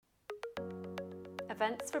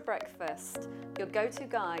Events for Breakfast, your go-to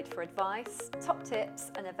guide for advice, top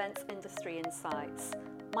tips and events industry insights.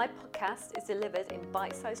 My podcast is delivered in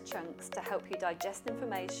bite-sized chunks to help you digest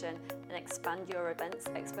information and expand your events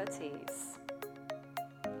expertise.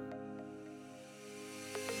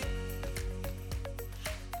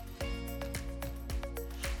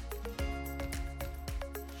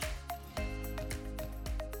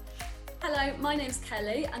 Hello, my name's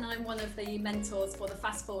Kelly and I'm one of the mentors for the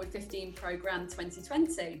Fast Forward 15 programme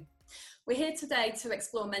 2020. We're here today to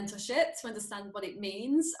explore mentorship, to understand what it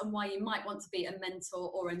means and why you might want to be a mentor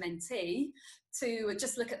or a mentee, to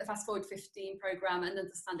just look at the Fast Forward 15 programme and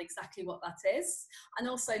understand exactly what that is, and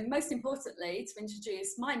also, most importantly, to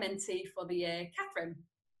introduce my mentee for the year, Catherine.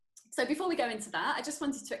 So before we go into that, I just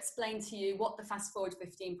wanted to explain to you what the Fast Forward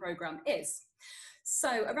 15 programme is.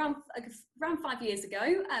 So around 5 years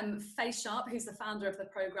ago, Faye Sharp, who's the founder of the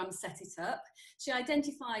programme, set it up. She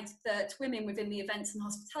identified that women within the events and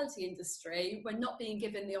hospitality industry were not being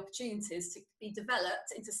given the opportunities to be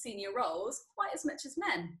developed into senior roles quite as much as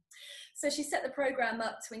men. So she set the programme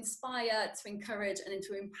up to inspire, to encourage and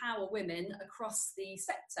to empower women across the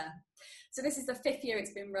sector. So this is the 5th year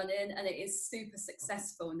it's been running and it is super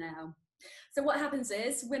successful now. So what happens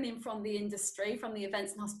is women from the industry, from the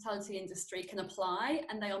events and hospitality industry can apply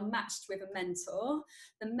and they are matched with a mentor.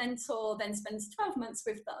 The mentor then spends 12 months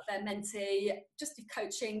with their mentee, just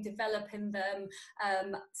coaching, developing them,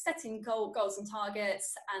 setting goals and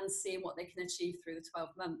targets and seeing what they can achieve through the 12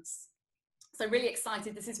 months. So really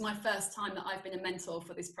excited. This is my first time that I've been a mentor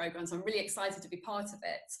for this programme, so I'm really excited to be part of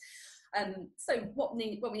it. So what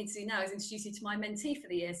we need to do now is introduce you to my mentee for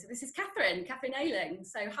the year. So this is Catherine Ayling.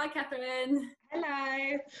 So hi, Catherine.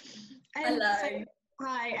 Hello. Hello.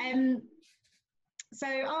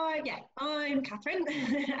 I'm Catherine,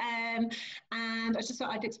 and I just thought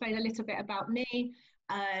I'd explain a little bit about me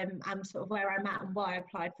and sort of where I'm at and why I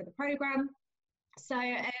applied for the programme. So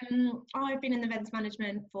I've been in events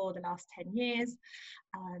management for the last 10 years,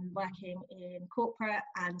 working in corporate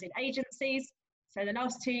and in agencies. So the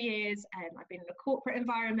last 2 years, I've been in a corporate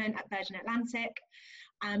environment at Virgin Atlantic.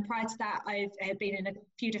 And prior to that, I've been in a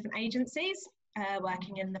few different agencies,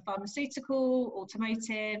 working in the pharmaceutical,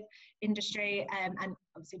 automotive industry, and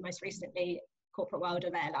obviously most recently, corporate world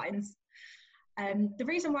of airlines. The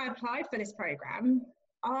reason why I applied for this programme,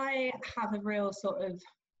 I have a real sort of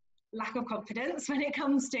lack of confidence when it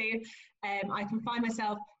comes to, I can find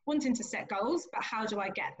myself wanting to set goals, but how do I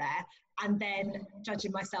get there? And then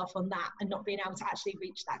judging myself on that and not being able to actually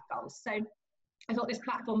reach that goal. So I thought this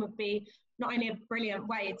platform would be not only a brilliant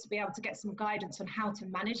way to be able to get some guidance on how to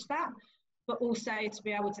manage that, but also to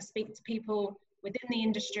be able to speak to people within the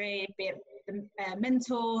industry, be it the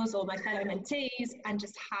mentors or my fellow mentees, and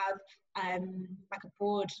just have like a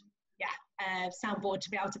broad soundboard to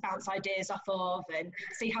be able to bounce ideas off of and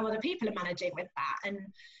see how other people are managing with that. And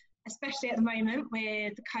especially at the moment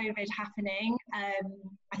with COVID happening,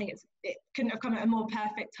 I think it couldn't have come at a more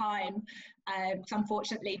perfect time. Because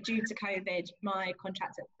unfortunately, due to COVID, my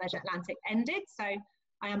contract at Virgin Atlantic ended. So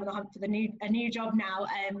I am on the hunt for a new job now.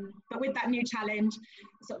 But with that new challenge,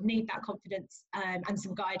 I sort of need that confidence and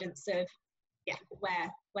some guidance of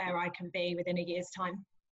where I can be within a year's time.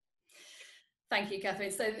 Thank you,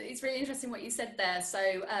 Catherine. So it's really interesting what you said there. So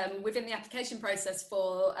within the application process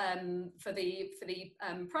for the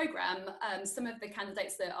programme, some of the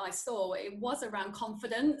candidates that I saw, it was around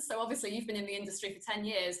confidence. So obviously you've been in the industry for 10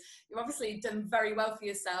 years. You've obviously done very well for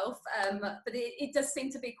yourself, but it does seem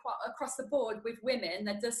to be quite across the board with women.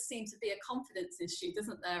 There does seem to be a confidence issue,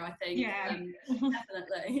 doesn't there? I think. Yeah.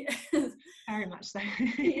 Definitely. Very much so.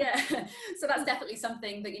 Yeah. So that's definitely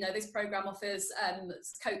something that, this programme offers,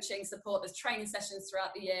 coaching support, there's training sessions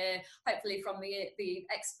throughout the year, hopefully from the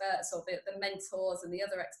experts or the mentors and the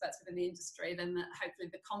other experts within the industry. Then hopefully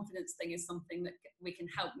the confidence thing is something that we can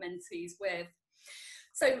help mentees with.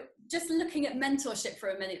 So just looking at mentorship for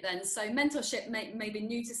a minute then. So mentorship may be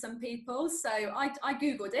new to some people. So I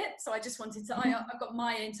Googled it. So I just wanted to, I've got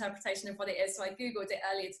my interpretation of what it is. So I Googled it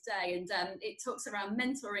earlier today, and it talks around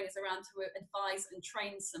mentoring is around to advise and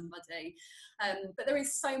train somebody. But there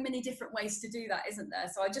is so many different ways to do that, isn't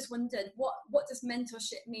there? So I just wondered, what does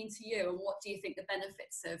mentorship mean to you? And what do you think the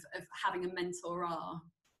benefits of having a mentor are?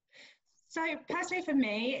 So personally for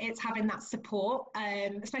me, it's having that support,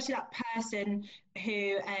 especially that person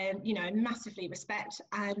who, massively respect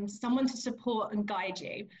and someone to support and guide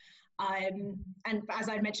you. And as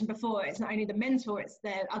I mentioned before, it's not only the mentor, it's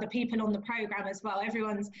the other people on the programme as well.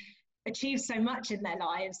 Everyone's achieved so much in their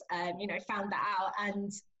lives, found that out.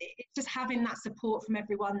 And it's just having that support from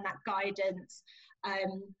everyone, that guidance,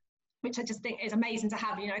 which I just think is amazing to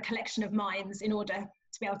have, a collection of minds in order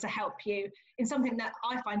to be able to help you in something that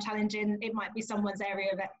I find challenging. It might be someone's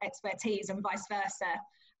area of expertise, and vice versa.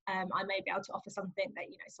 I may be able to offer something that,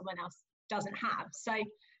 you know, someone else doesn't have. So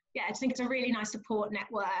yeah, I just think it's a really nice support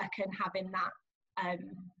network, and having that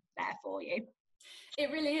there for you. It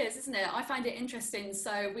really is, isn't it? I find it interesting.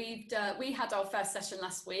 So we had our first session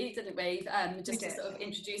last week, didn't we? Just to sort of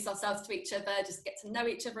introduce ourselves to each other, just get to know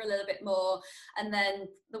each other a little bit more. And then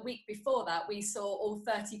the week before that, we saw all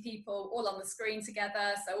 30 people all on the screen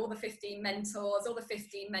together. So all the 15 mentors, all the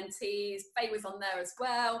 15 mentees. Faye was on there as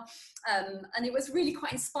well. And it was really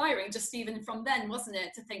quite inspiring, just even from then, wasn't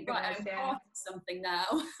it? To think, right, I'm part of something now.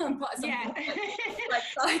 I'm part of something quite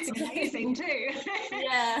exciting. Amazing too.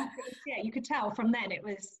 Yeah. Yeah, you could tell from then it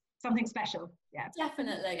was something special. Yeah,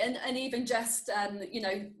 definitely. And even just you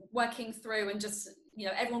know, working through, and just, you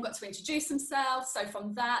know, everyone got to introduce themselves. So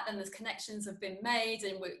from that, then there's connections have been made,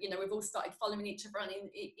 and you know, we've all started following each other on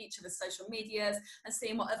each other's social medias and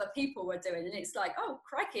seeing what other people were doing. And it's like, oh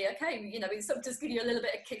crikey, okay, you know, it sort of just give you a little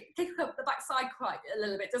bit of kick up the backside quite a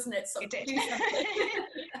little bit, doesn't it? Sort of it did.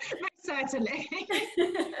 Certainly.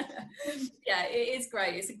 Yeah, it is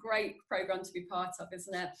great. It's a great program to be part of,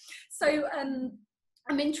 isn't it? So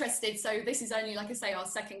I'm interested. So this is only, like I say, our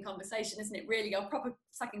second conversation, isn't it? Really, our proper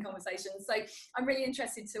second conversation. So I'm really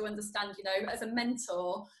interested to understand, you know, as a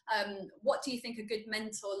mentor, what do you think a good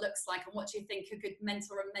mentor looks like, and what do you think a good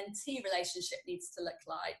mentor and mentee relationship needs to look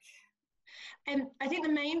like? I think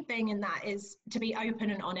the main thing in that is to be open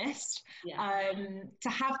and honest. Yeah. To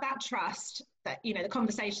have that trust that, you know, the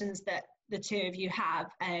conversations that the two of you have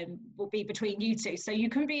will be between you two, so you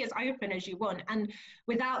can be as open as you want. And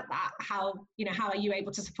without that, how are you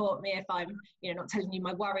able to support me if I'm, you know, not telling you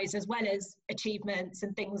my worries as well as achievements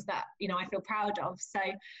and things that, you know, I feel proud of? So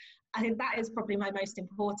I think that is probably my most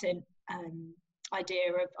important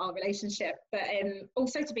idea of our relationship, but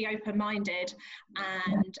also to be open-minded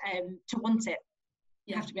and to want it.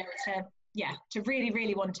 You have to be able to really,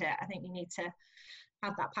 really want it. I think you need to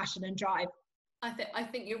have that passion and drive. I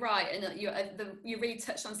think you're right, and you really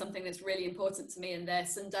touched on something that's really important to me in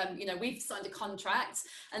this. And you know, we've signed a contract,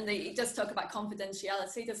 and it does talk about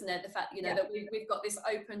confidentiality, doesn't it? The fact, you know, that we've got this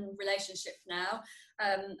open relationship now.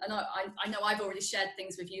 And I know I've already shared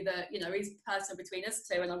things with you that, you know, is personal between us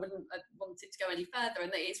two, and I wouldn't want it to go any further.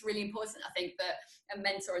 And it's really important, I think, that a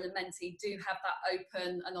mentor and a mentee do have that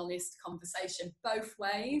open and honest conversation both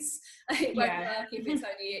ways. It won't work if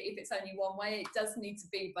it's only one way. It does need to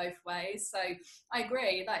be both ways. So I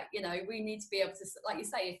agree that, you know, we need to be able to, like you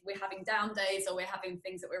say, if we're having down days or we're having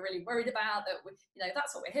things that we're really worried about, that we, you know,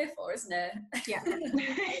 that's what we're here for, isn't it? Yeah.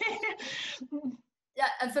 Yeah,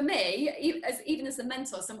 and for me, even as a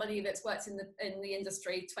mentor, somebody that's worked in the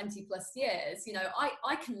industry 20 plus years, you know,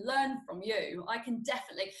 I can learn from you. I can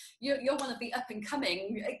definitely, you're one of the up and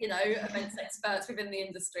coming, you know, events experts within the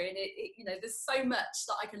industry, and you know, there's so much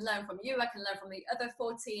that I can learn from you. I can learn from the other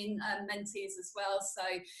 14 mentees as well. So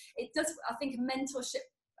it does. I think a mentorship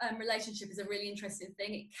relationship is a really interesting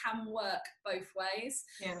thing. It can work both ways.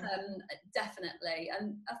 Definitely.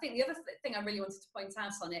 And I think the other thing I really wanted to point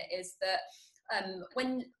out on it is that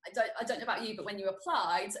when I don't know about you, but when you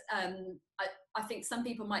applied, I think some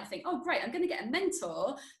people might think, oh great, I'm going to get a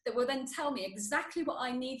mentor that will then tell me exactly what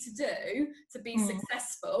I need to do to be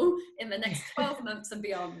successful in the next 12 months and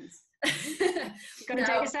beyond. You've got to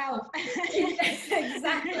do it yourself.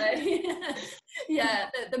 Exactly. Yeah,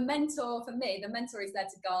 the mentor, for me, the mentor is there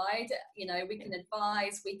to guide. You know, we can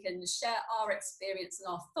advise, we can share our experience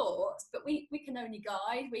and our thoughts, but we can only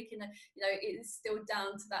guide. We can, you know, it's still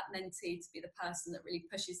down to that mentee to be the person that really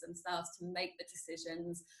pushes themselves to make the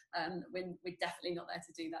decisions, when we're definitely not there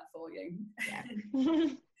to do that for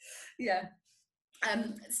you. Yeah.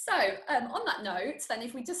 So on that note, then,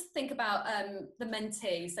 if we just think about the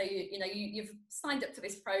mentee, so you've signed up to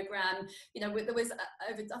this program. You know, there was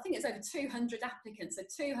I think it's over 200 applicants, so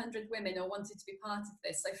 200 women who wanted to be part of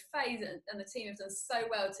this. So Faye and the team have done so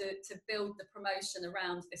well to build the promotion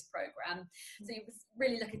around this program. So you're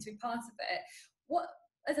really looking to be part of it. What,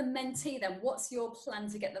 as a mentee, then, what's your plan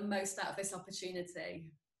to get the most out of this opportunity?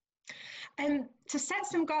 To set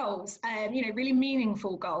some goals, you know, really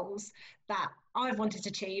meaningful goals that I've wanted to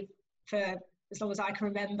achieve for as long as I can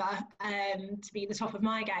remember, to be the top of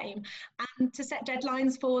my game, and to set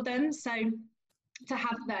deadlines for them. So to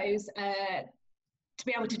have those, to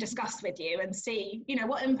be able to discuss with you and see, you know,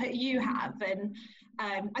 what input you have. And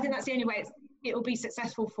I think that's the only way it will be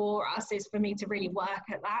successful for us, is for me to really work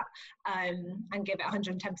at that, and give it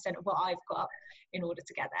 110% of what I've got in order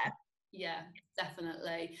to get there. Yeah,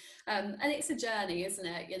 definitely. And it's a journey, isn't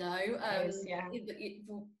it? You know, Yeah.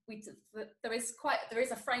 there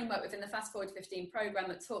is a framework within the Fast Forward 15 program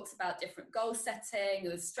that talks about different goal setting.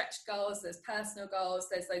 There's stretch goals, there's personal goals,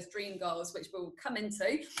 there's those dream goals, which we'll come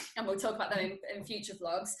into, and we'll talk about them in future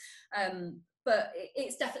vlogs. But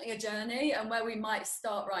it's definitely a journey, and where we might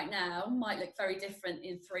start right now might look very different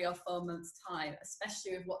in 3 or 4 months' time,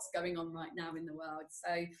 especially with what's going on right now in the world.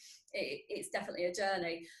 So it's definitely a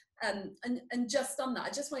journey. And just on that,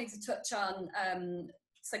 I just wanted to touch on,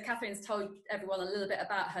 so Catherine's told everyone a little bit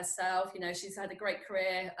about herself. You know, she's had a great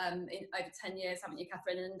career in over 10 years, haven't you,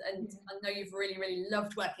 Catherine? And I know you've really, really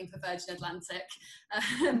loved working for Virgin Atlantic.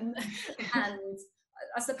 And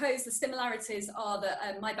I suppose the similarities are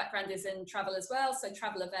that my background is in travel as well, so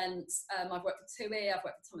travel events. I've worked for TUI, I've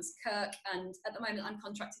worked for Thomas Cook, and at the moment I'm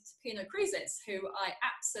contracted to P&O Cruises, who I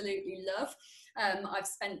absolutely love. I've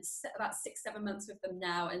spent about 6-7 months with them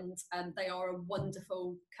now, and they are a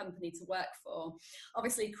wonderful company to work for.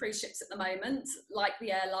 Obviously, cruise ships at the moment, like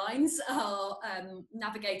the airlines, are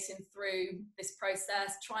navigating through this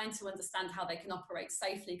process, trying to understand how they can operate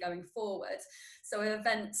safely going forward. So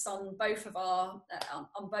events on both of our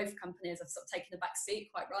on both companies have sort of taken a back seat,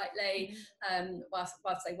 quite rightly, whilst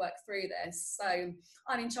they work through this. So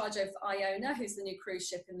I'm in charge of Iona, who's the new cruise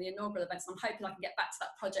ship in the inaugural events. I'm hoping I can get back to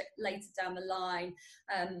that project later down the line.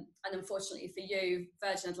 And unfortunately for you,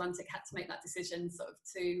 Virgin Atlantic had to make that decision sort of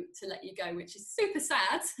to let you go, which is super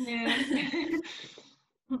sad. Yeah.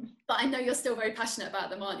 But I know you're still very passionate about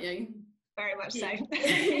them, aren't you? Very much so.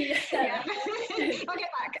 Yeah. I'll get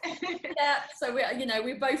back. Yeah, so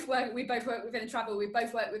we both work within travel, we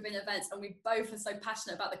both work within events, and we both are so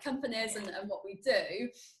passionate about the companies and what we do.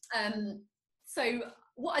 So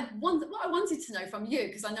what I wanted to know from you,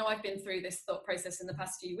 because I know I've been through this thought process in the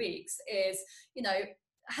past few weeks, is, you know,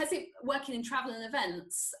 has it, working in travel and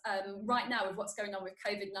events right now with what's going on with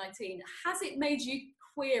COVID-19, has it made you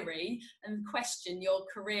query and question your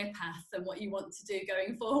career path and what you want to do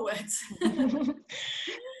going forward?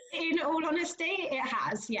 In all honesty, it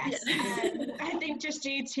has, yes. Yeah. I think just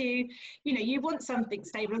due to, you know, you want something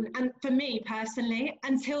stable. And for me personally,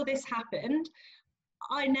 until this happened,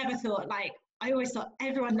 I never thought, like, I always thought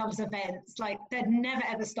everyone loves events, like they'd never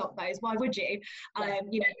ever stop those. Why would you? Yeah.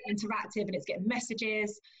 You know, interactive, and it's getting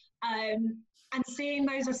messages. And seeing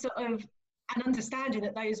those are sort of, and understanding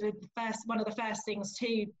that those were one of the first things to,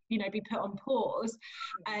 you know, be put on pause,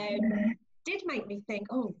 did make me think,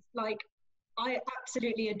 oh, like, I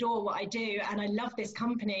absolutely adore what I do and I love this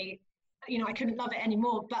company. You know, I couldn't love it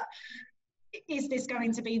anymore, but is this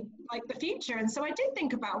going to be like the future? And so I did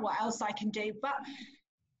think about what else I can do, but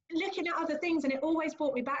looking at other things, and it always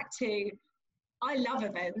brought me back to, I love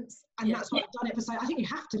events, and that's what I've done it for. So I think you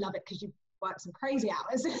have to love it because you work some crazy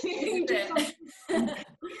hours. You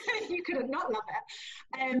couldn't not love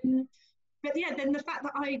it. But yeah, then the fact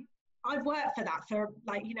that I've worked for that for,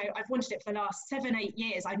 like, you know, I've wanted it for the last 7-8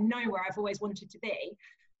 years. I know where I've always wanted to be,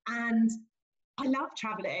 and I love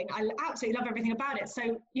traveling. I absolutely love everything about it.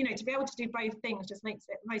 So, you know, to be able to do both things just makes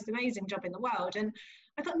it the most amazing job in the world. And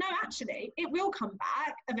I thought, no, actually, it will come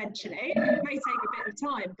back eventually. It may take a bit of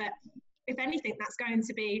time, but if anything, that's going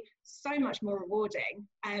to be so much more rewarding.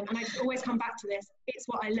 And I always come back to this. It's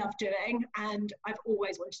what I love doing, and I've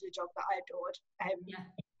always wanted a job that I adored.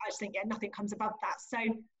 I just think, nothing comes above that. So,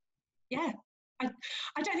 yeah,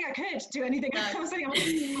 I don't think I could do anything else. Not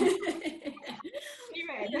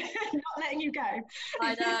letting you go.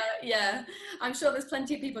 I know, yeah. I'm sure there's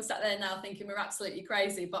plenty of people sat there now thinking we're absolutely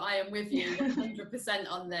crazy, but I am with you 100%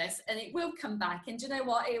 on this, and it will come back. And do you know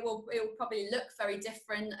what? It will probably look very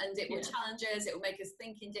different, and it will challenge us. It will make us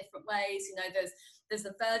think in different ways. You know, there's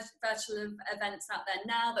the virtual events out there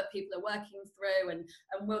now that people are working through, and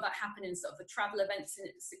will that happen in sort of the travel events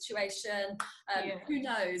situation? Who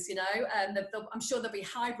knows, you know? I'm sure there'll be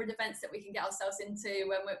hybrid events that we can get ourselves into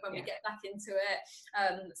when we get back into it.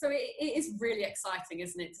 So it is really exciting,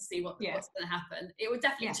 isn't it, to see what's going to happen. It will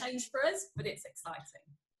definitely change for us, but it's exciting.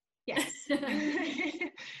 Yes.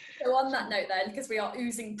 So on that note then, because we are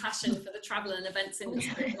oozing passion for the travel and events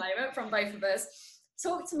industry at the moment from both of us,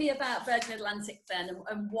 talk to me about Virgin Atlantic then,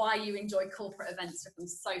 and why you enjoy corporate events with them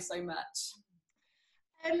so much.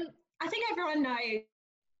 I think everyone knows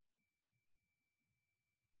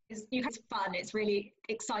it's fun, it's really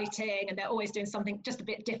exciting, and they're always doing something just a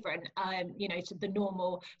bit different, you know, to the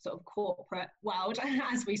normal sort of corporate world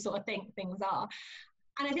as we sort of think things are.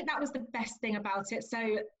 And I think that was the best thing about it.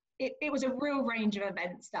 So it was a real range of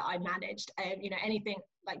events that I managed, you know, anything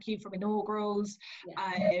like you from inaugurals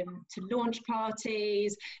to launch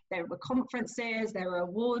parties. There were conferences, there were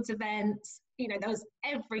awards events, you know, there was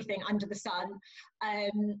everything under the sun.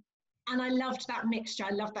 And I loved that mixture.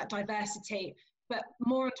 I loved that diversity. But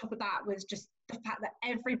more on top of that was just the fact that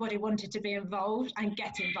everybody wanted to be involved and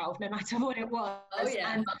get involved, no matter what it was. Oh,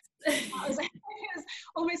 yeah. And it was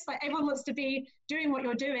almost like everyone wants to be doing what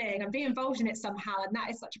you're doing and be involved in it somehow. And that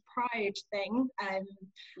is such a pride thing. And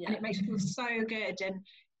it makes you feel so good. And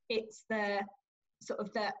it's the sort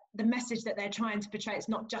of the message that they're trying to portray. It's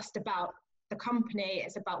not just about the company,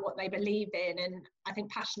 it's about what they believe in. And I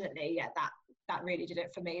think passionately, that really did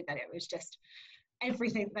it for me, that it was just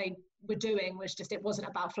everything they were doing was just, it wasn't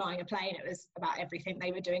about flying a plane, it was about everything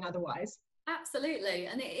they were doing otherwise. Absolutely.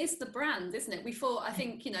 And it is the brand, isn't it? I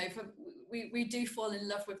think, you know, we do fall in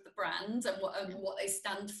love with the brand and what they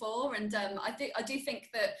stand for. And I do think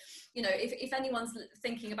that, you know, if anyone's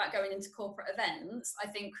thinking about going into corporate events, I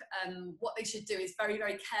think what they should do is very,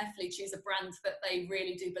 very carefully choose a brand that they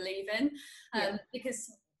really do believe in.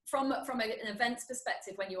 Because from an events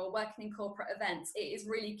perspective, when you're working in corporate events, it is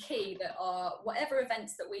really key that whatever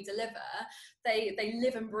events that we deliver, they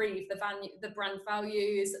live and breathe the brand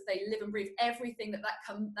values. They live and breathe everything that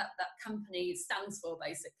company stands for,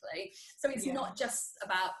 basically. So it's not just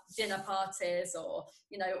about dinner parties or,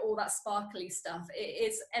 you know, all that sparkly stuff.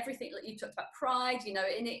 It is everything that you talked about, pride, you know,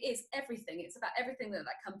 and it is everything. It's about everything that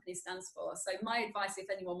company stands for. So my advice, if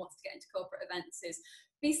anyone wants to get into corporate events, is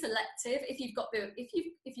be selective. If you've got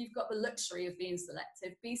the luxury of being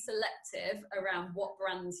selective, be selective around what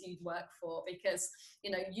brands you'd work for, because,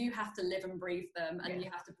 you know, you have to live and breathe them, and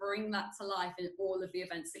you have to bring that to life in all of the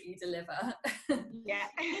events that you deliver.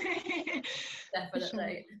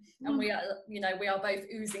 Definitely. And we are, you know, we are both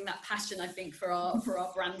oozing that passion, I think, for our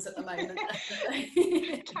brands at the moment.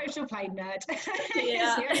 Definitely. Total plane nerd.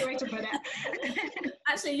 Yeah. It's the only way to put it.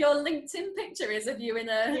 Actually, your LinkedIn picture is of you in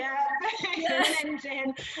a an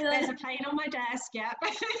engine. There's a plane on my desk.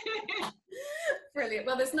 Brilliant.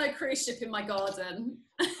 Well, there's no cruise ship in my garden.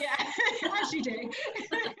 As you do.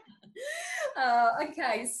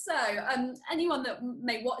 Okay, so anyone that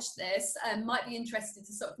may watch this might be interested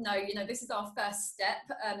to sort of know, you know, this is our first step.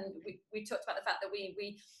 We talked about the fact that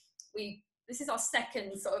we this is our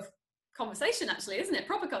second sort of conversation, actually, isn't it?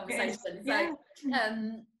 Proper conversation. So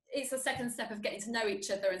it's the second step of getting to know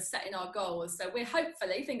each other and setting our goals. So we're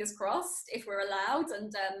hopefully, fingers crossed, if we're allowed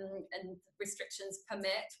and restrictions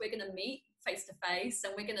permit, we're going to meet face to face,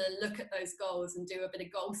 and we're going to look at those goals and do a bit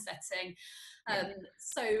of goal setting.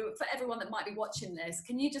 So for everyone that might be watching this,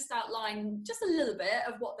 can you just outline just a little bit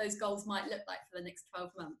of what those goals might look like for the next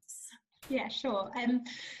 12 months? Yeah, sure.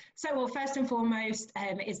 So, well, first and foremost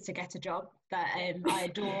is to get a job that I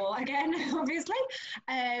adore, again, obviously.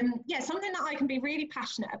 Something that I can be really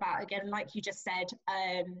passionate about, again, like you just said.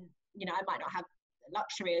 You know, I might not have the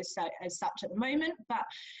luxury as such at the moment, but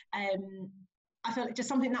I feel like just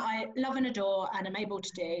something that I love and adore and am able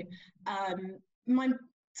to do. One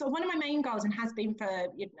of my main goals, and has been for,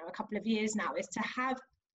 you know, a couple of years now, is to have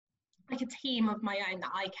like a team of my own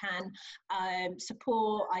that I can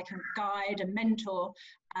support, I can guide and mentor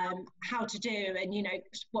how to do, and, you know,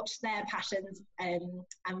 watch their passions and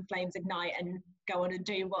flames ignite and go on and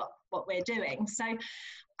do what we're doing. So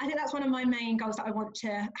I think that's one of my main goals, that I want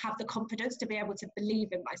to have the confidence to be able to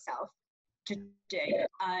believe in myself to do,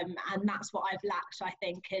 and that's what I've lacked, I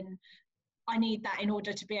think, and I need that in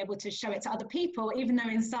order to be able to show it to other people, even though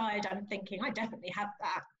inside I'm thinking I definitely have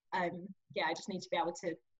that. I just need to be able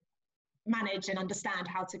to manage and understand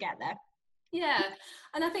how to get there. Yeah,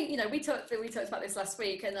 and I think, you know, we talked about this last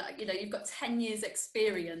week, and you know, you've got 10 years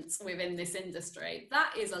experience within this industry.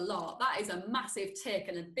 That is a lot. That is a massive tick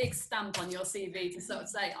and a big stamp on your CV to sort of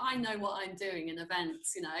say, I know what I'm doing in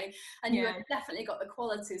events, you know, and you have definitely got the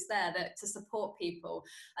qualities there that to support people.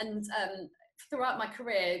 And throughout my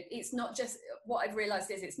career, it's not just, what I've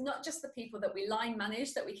realized is it's not just the people that we line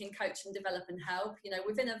manage that we can coach and develop and help, you know,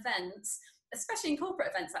 within events, especially in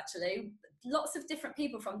corporate events, actually, lots of different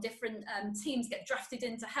people from different teams get drafted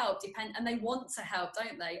in to help, and they want to help,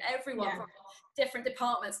 don't they? Everyone from different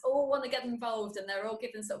departments all want to get involved, and they're all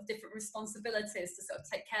given sort of different responsibilities to sort of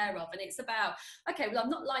take care of. And it's about, okay, well, I'm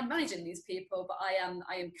not line managing these people, but I am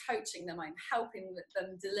coaching them, I'm helping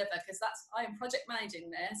them deliver, because I am project managing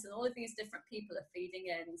this, and all of these different people are feeding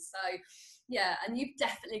in. So yeah, and you've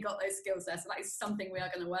definitely got those skills there, so that is something we are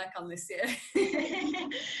going to work on this year.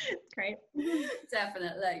 Great.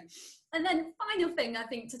 Definitely. And then final thing I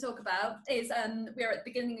think to talk about is we're at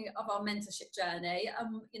the beginning of our mentorship journey.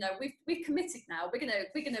 You know, we've committed now. We're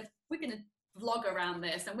gonna vlog around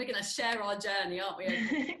this, and we're gonna share our journey, aren't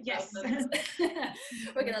we? Yes.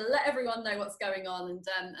 We're gonna let everyone know what's going on, and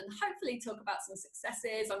hopefully talk about some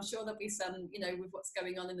successes. I'm sure there'll be some, you know, with what's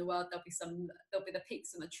going on in the world, there'll be the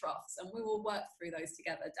peaks and the troughs, and we will work through those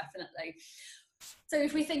together, definitely. So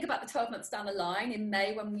if we think about the 12 months down the line in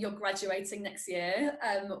May when you're graduating next year,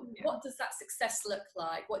 what does that success look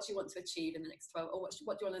like? What do you want to achieve in the next 12, or what do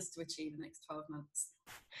you want us to achieve in the next 12 months?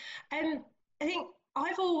 I think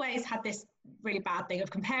I've always had this really bad thing of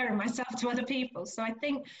comparing myself to other people. So I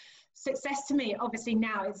think success to me, obviously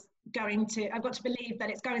now is I've got to believe that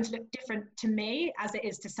it's going to look different to me as it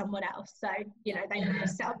is to someone else. So, you know, they can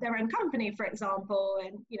set up their own company, for example,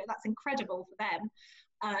 and, you know, that's incredible for them.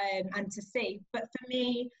 And to see. But for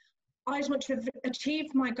me, I just want to have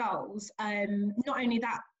achieved my goals. Not only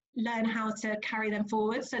that, learn how to carry them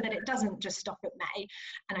forward so that it doesn't just stop at May.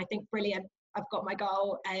 And I think, brilliant, I've got my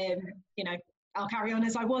goal. You know, I'll carry on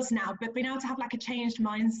as I was now, but being able to have like a changed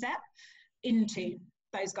mindset into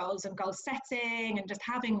those goals and goal setting, and just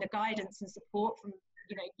having the guidance and support from,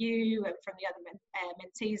 you know, you and from the other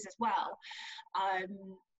mentees as well.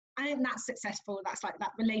 I think that's successful. That's like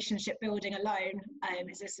that relationship building alone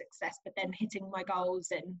is a success, but then hitting my goals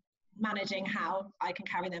and managing how I can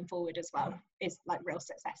carry them forward as well is like real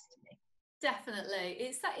success to me. Definitely.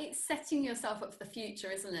 It's setting yourself up for the future,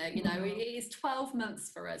 isn't it? You know, it is 12 months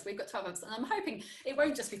for us. We've got 12 months, and I'm hoping it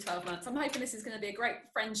won't just be 12 months. I'm hoping this is going to be a great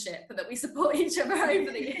friendship, and that we support each other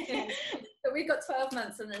over the years. But we've got 12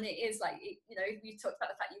 months, and then it is like, you know, you talked about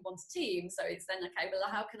the fact you want a team. So it's then, okay, well,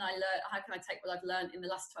 how can I take what I've learned in the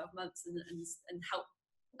last 12 months and help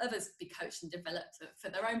others be coached and developed for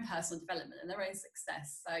their own personal development and their own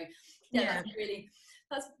success. So yeah.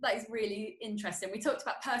 That is really interesting. We talked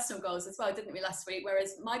about personal goals as well, didn't we, last week?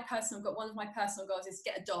 Whereas one of my personal goals is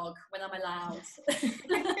get a dog when I'm allowed.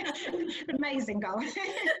 Amazing goal.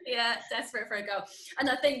 Yeah, desperate for a goal. And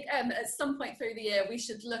I think at some point through the year, we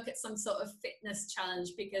should look at some sort of fitness challenge,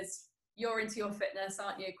 because you're into your fitness,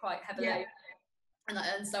 aren't you, quite heavily? Yeah.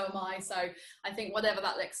 And so am I. So I think whatever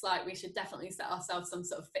that looks like, we should definitely set ourselves some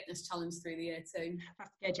sort of fitness challenge through the year too.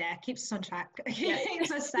 That's good, yeah. Keeps us on track. Keeps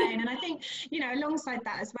us sane. And I think, you know, alongside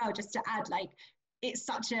that as well, just to add, like, it's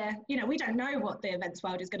such a, you know, we don't know what the events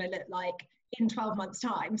world is going to look like in 12 months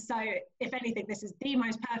time. So if anything, this is the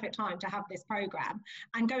most perfect time to have this program.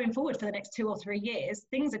 And going forward for the next 2 or 3 years,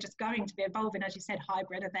 things are just going to be evolving, as you said,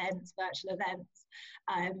 hybrid events, virtual events.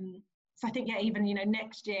 So I think, yeah, even, you know,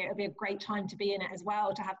 next year it'll be a great time to be in it as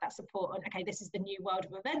well, to have that support on, okay, this is the new world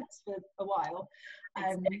of events for a while.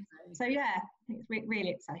 So yeah, I think it's really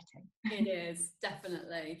exciting. It is,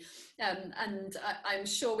 definitely. And I'm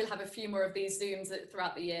sure we'll have a few more of these Zooms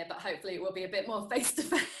throughout the year, but hopefully it will be a bit more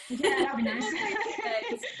face-to-face. Yeah, that'd be nice.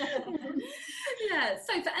 Yeah,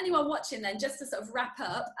 so for anyone watching then, just to sort of wrap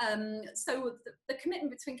up, so the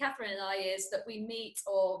commitment between Catherine and I is that we meet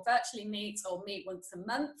or virtually meet or meet once a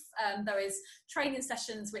month. There is training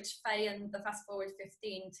sessions which Faye and the Fast Forward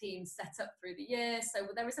 15 team set up through the year. So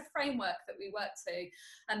there is a framework that we work to.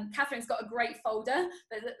 Catherine's got a great folder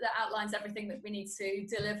that outlines everything that we need to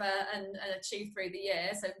deliver and achieve through the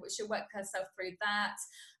year. So she'll work herself through that.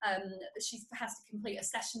 She has to complete a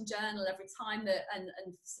session journal every time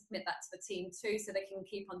and submit that to the team too, so they can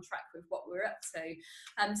keep on track with what we're up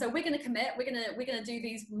to. So we're going to commit. We're going to do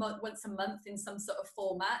these once a month in some sort of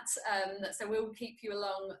format. So we'll keep you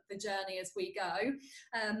along the journey as we go.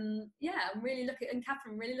 Yeah, and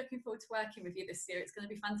Catherine, really looking forward to working with you this year. It's going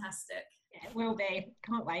to be fantastic. Yeah, it will be.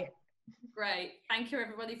 Can't wait. Great. Thank you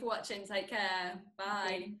everybody for watching. Take care.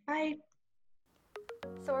 Bye. Bye.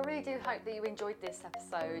 So I really do hope that you enjoyed this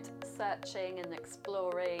episode, searching and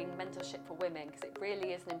exploring mentorship for women, because it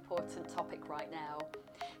really is an important topic right now.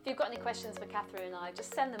 If you've got any questions for Catherine and I,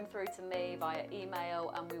 just send them through to me via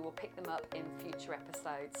email and we will pick them up in future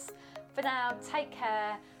episodes. For now, take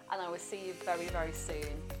care, and I will see you very, very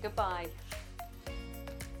soon. Goodbye.